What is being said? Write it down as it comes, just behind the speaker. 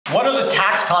What are the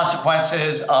tax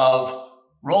consequences of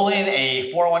rolling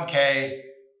a 401k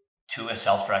to a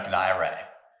self-directed IRA?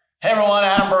 Hey everyone,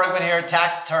 Adam Bergman here,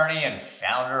 tax attorney and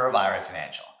founder of IRA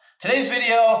Financial. Today's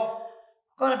video,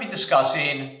 I'm going to be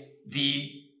discussing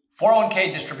the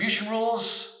 401k distribution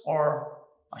rules, or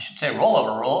I should say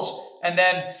rollover rules, and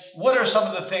then what are some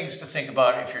of the things to think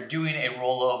about if you're doing a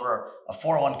rollover of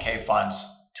 401k funds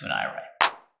to an IRA.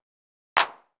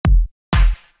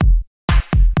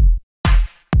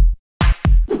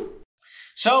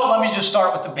 So let me just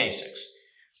start with the basics.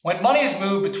 When money is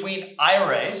moved between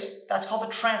IRAs, that's called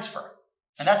a transfer,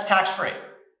 and that's tax-free.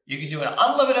 You can do an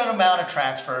unlimited amount of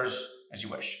transfers as you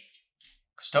wish.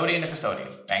 Custodian to custodian,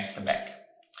 bank to bank.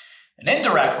 An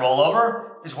indirect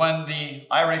rollover is when the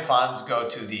IRA funds go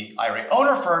to the IRA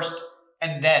owner first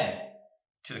and then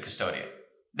to the custodian.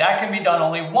 That can be done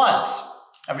only once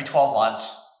every 12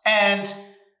 months, and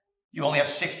you only have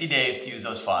 60 days to use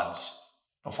those funds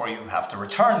before you have to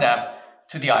return them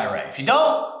to the IRA. If you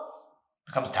don't, it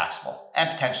becomes taxable and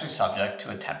potentially subject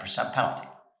to a 10% penalty.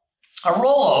 A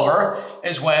rollover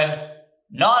is when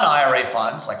non-IRA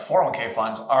funds, like 401k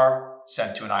funds, are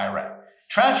sent to an IRA.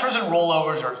 Transfers and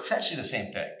rollovers are essentially the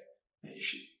same thing.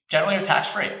 Generally are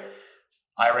tax-free.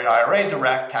 IRA to IRA,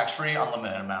 direct, tax-free,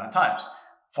 unlimited amount of times.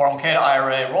 401k to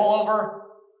IRA rollover,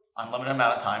 unlimited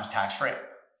amount of times, tax-free.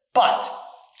 But,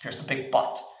 here's the big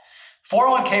but.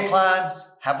 401k plans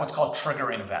have what's called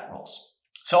triggering event rules.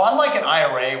 So unlike an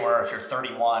IRA where if you're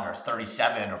 31 or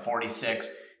 37 or 46,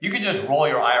 you can just roll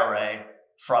your IRA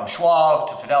from Schwab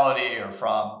to Fidelity or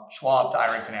from Schwab to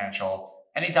IRA Financial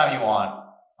anytime you want,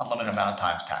 unlimited amount of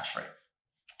times tax-free.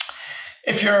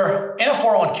 If you're in a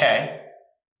 401k,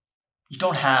 you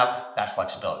don't have that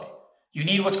flexibility. You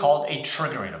need what's called a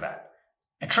triggering event.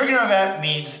 A triggering event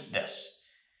means this.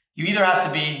 You either have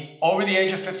to be over the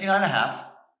age of 59 and a half,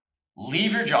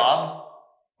 leave your job,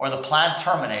 or the plan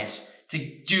terminates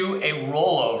to do a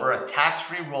rollover, a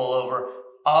tax-free rollover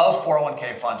of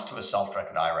 401k funds to a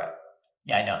self-directed IRA.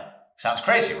 Yeah, I know. Sounds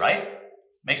crazy, right?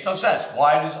 Makes no sense.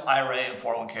 Why does IRA and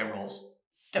 401k rules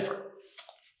differ?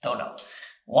 Don't know.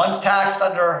 One's taxed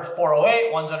under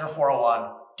 408, one's under 401,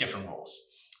 different rules.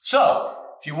 So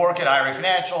if you work at IRA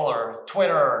Financial or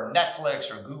Twitter or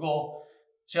Netflix or Google,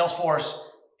 Salesforce,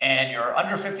 and you're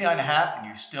under 59 and a half and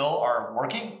you still are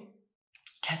working,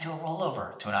 can't do a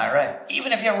rollover to an IRA.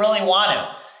 Even if you really want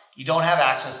to, you don't have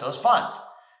access to those funds.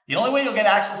 The only way you'll get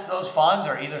access to those funds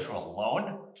are either through a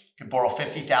loan. You can borrow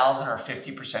 $50,000 or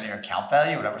 50% of your account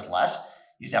value, whatever's less.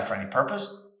 Use that for any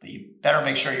purpose, but you better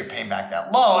make sure you're paying back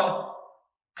that loan,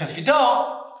 because if you don't,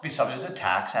 you'll be subject to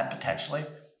tax and potentially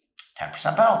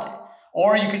 10% penalty.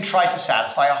 Or you can try to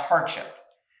satisfy a hardship,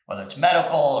 whether it's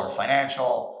medical or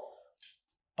financial,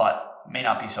 but it may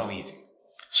not be so easy.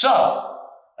 So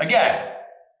again,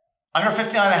 under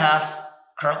 59 and a half,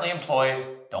 currently employed,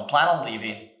 don't plan on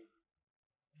leaving,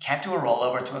 can't do a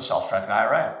rollover to a self-directed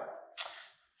IRA.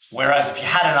 Whereas if you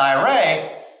had an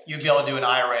IRA, you'd be able to do an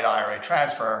IRA to IRA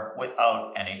transfer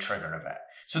without any triggered event.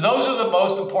 So those are the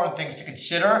most important things to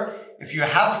consider if you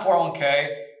have a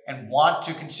 401k and want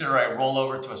to consider a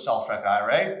rollover to a self-directed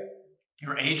IRA.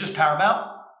 Your age is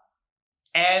paramount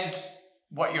and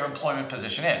what your employment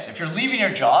position is. If you're leaving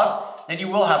your job, then you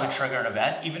will have a triggered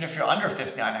event, even if you're under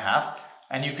 59 and a half,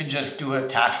 and you can just do a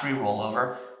tax-free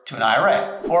rollover to an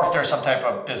IRA. Or if there's some type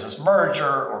of business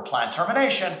merger or plan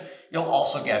termination, you'll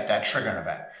also get that triggered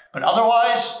event. But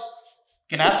otherwise,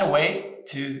 you're gonna have to wait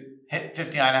to hit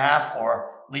 59 and a half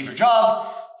or leave your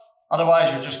job.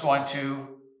 Otherwise, you're just going to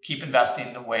keep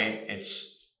investing the way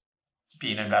it's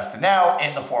being invested now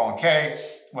in the 401k,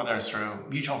 whether it's through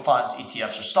mutual funds,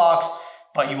 ETFs, or stocks,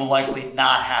 but you will likely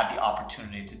not have the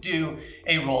opportunity to do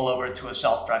a rollover to a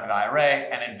self-directed IRA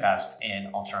and invest in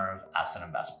alternative asset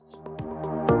investments.